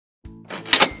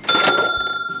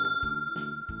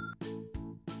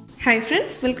Hi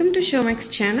friends, welcome to Shomax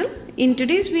channel. In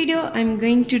today's video, I'm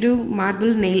going to do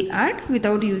marble nail art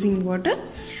without using water.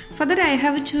 For that I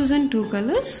have chosen two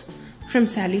colors from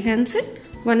Hansen.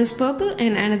 One is purple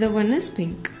and another one is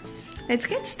pink. Let's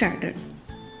get started.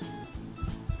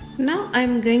 Now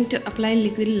I'm going to apply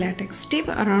liquid latex tape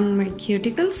around my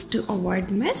cuticles to avoid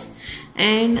mess,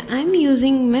 and I'm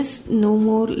using Mess No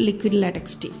More liquid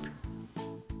latex tape.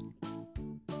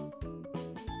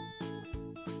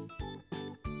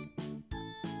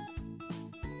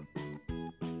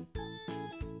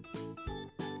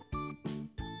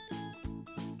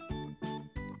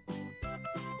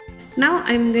 Now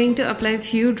I'm going to apply a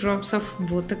few drops of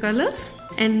both the colors,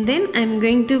 and then I'm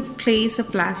going to place a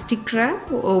plastic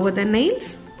wrap over the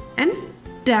nails and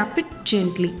tap it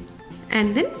gently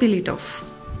and then peel it off.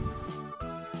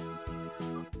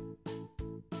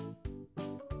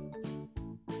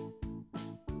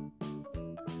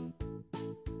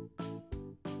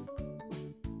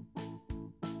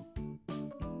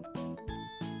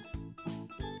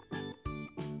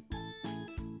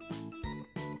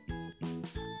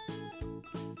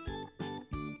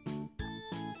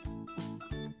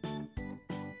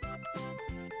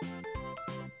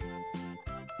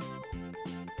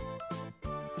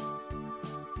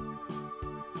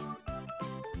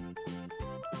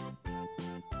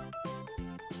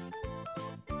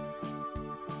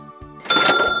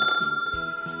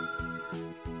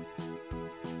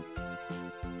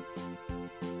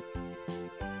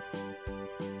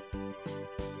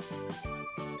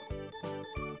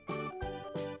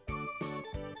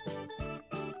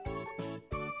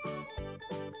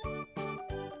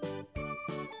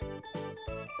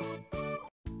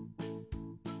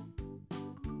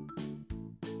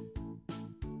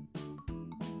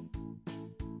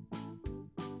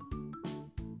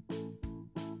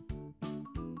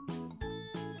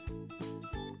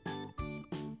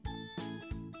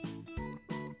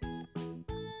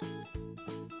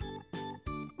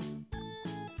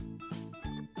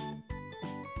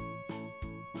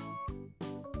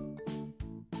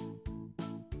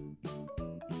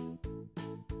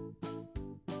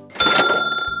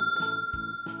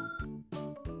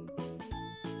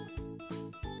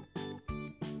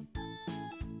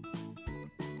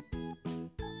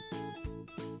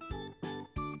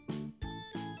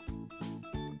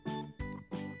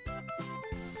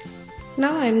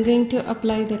 Now I'm going to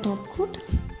apply the top coat.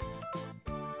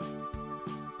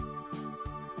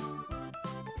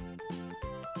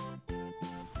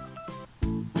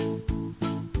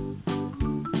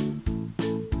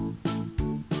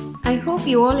 I hope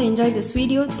you all enjoyed this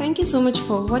video. Thank you so much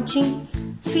for watching.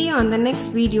 See you on the next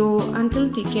video.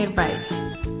 Until take care, bye.